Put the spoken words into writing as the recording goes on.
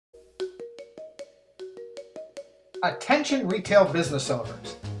Attention retail business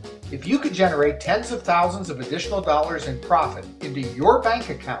owners. If you could generate tens of thousands of additional dollars in profit into your bank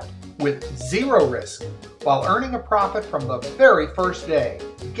account with zero risk while earning a profit from the very first day,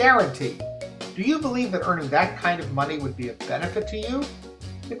 guaranteed, do you believe that earning that kind of money would be a benefit to you?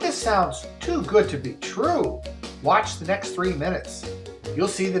 If this sounds too good to be true, watch the next 3 minutes. You'll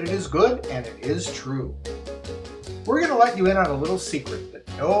see that it is good and it is true. We're going to let you in on a little secret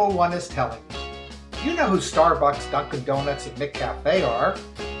that no one is telling you. You know who Starbucks, Dunkin'dOnuts, and McCafe are.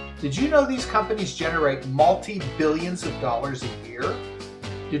 Did you know these companies generate multi-billions of dollars a year?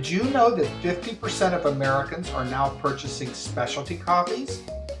 Did you know that 50% of Americans are now purchasing specialty coffees?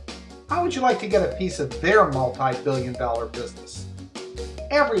 How would you like to get a piece of their multi-billion-dollar business?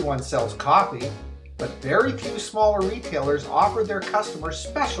 Everyone sells coffee, but very few smaller retailers offer their customers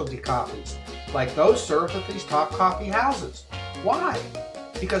specialty coffees, like those served at these top coffee houses. Why?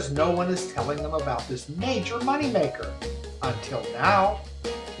 Because no one is telling them about this major moneymaker. Until now,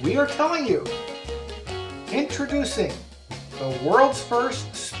 we are telling you. Introducing the world's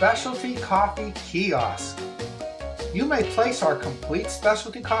first specialty coffee kiosk. You may place our complete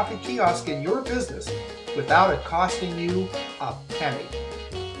specialty coffee kiosk in your business without it costing you a penny,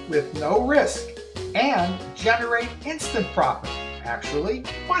 with no risk, and generate instant profit, actually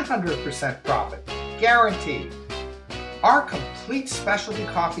 100% profit, guaranteed. Our complete specialty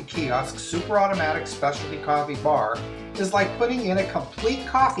coffee kiosk super automatic specialty coffee bar is like putting in a complete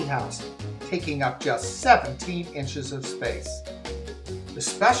coffee house, taking up just 17 inches of space. The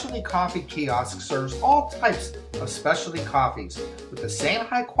specialty coffee kiosk serves all types of specialty coffees with the same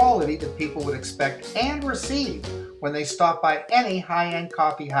high quality that people would expect and receive when they stop by any high-end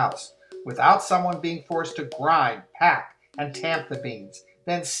coffee house, without someone being forced to grind, pack, and tamp the beans,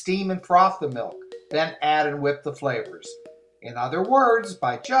 then steam and froth the milk, then add and whip the flavors. In other words,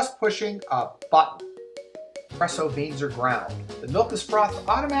 by just pushing a button. Espresso beans are ground. The milk is frothed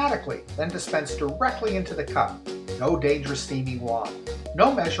automatically, then dispensed directly into the cup. No dangerous steaming wand.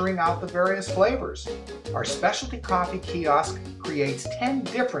 No measuring out the various flavors. Our specialty coffee kiosk creates 10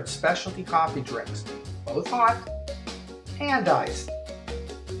 different specialty coffee drinks, both hot and iced.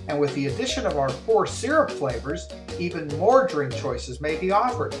 And with the addition of our 4 syrup flavors, even more drink choices may be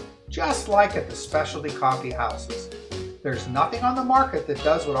offered, just like at the specialty coffee houses. There's nothing on the market that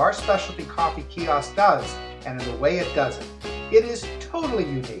does what our specialty coffee kiosk does, and in the way it does it. It is totally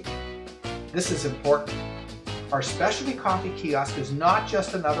unique. This is important. Our specialty coffee kiosk is not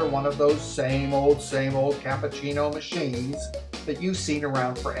just another one of those same old cappuccino machines that you've seen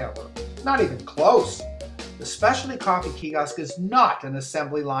around forever. Not even close. The specialty coffee kiosk is not an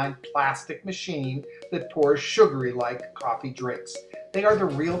assembly line plastic machine that pours sugary-like coffee drinks. They are the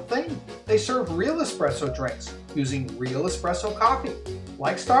real thing. They serve real espresso drinks using real espresso coffee,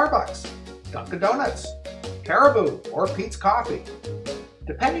 like Starbucks, Dunkin'dOnuts, Caribou, or Pete's Coffee.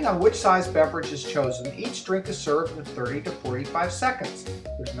 Depending on which size beverage is chosen, each drink is served in 30 to 45 seconds.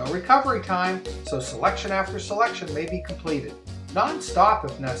 There's no recovery time, so selection after selection may be completed, non-stop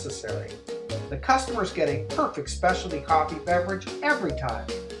if necessary. The customers get a perfect specialty coffee beverage every time.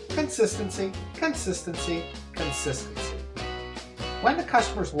 Consistency, consistency, consistency. When the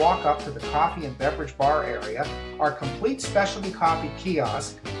customers walk up to the coffee and beverage bar area, our complete specialty coffee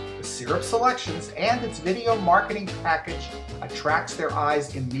kiosk, the syrup selections, and its video marketing package attracts their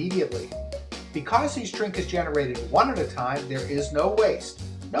eyes immediately. Because each drink is generated one at a time, there is no waste,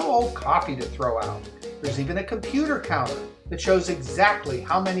 no old coffee to throw out. There's even a computer counter that shows exactly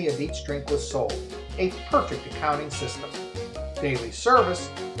how many of each drink was sold. A perfect accounting system. Daily service,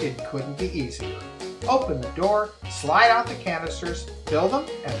 it couldn't be easier. Open the door, slide out the canisters, fill them,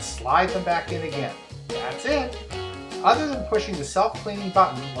 and slide them back in again. That's it. Other than pushing the self-cleaning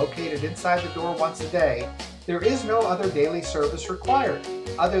button located inside the door once a day, there is no other daily service required,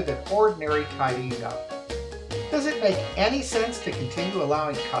 other than ordinary tidying up. Does it make any sense to continue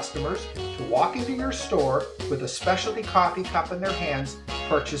allowing customers to walk into your store with a specialty coffee cup in their hands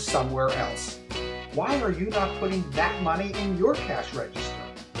purchased somewhere else? Why are you not putting that money in your cash register?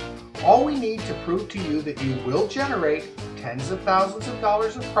 All we need to prove to you that you will generate tens of thousands of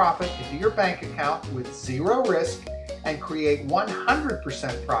dollars of profit into your bank account with zero risk and create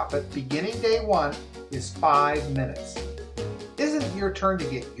 100% profit beginning day one is 5 minutes. Isn't it your turn to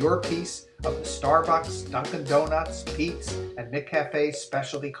get your piece of the Starbucks, Dunkin'dOnuts, Pete's, and McCafe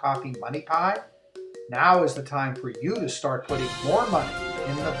specialty coffee money pie? Now is the time for you to start putting more money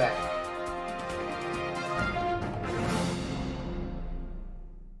in the bank.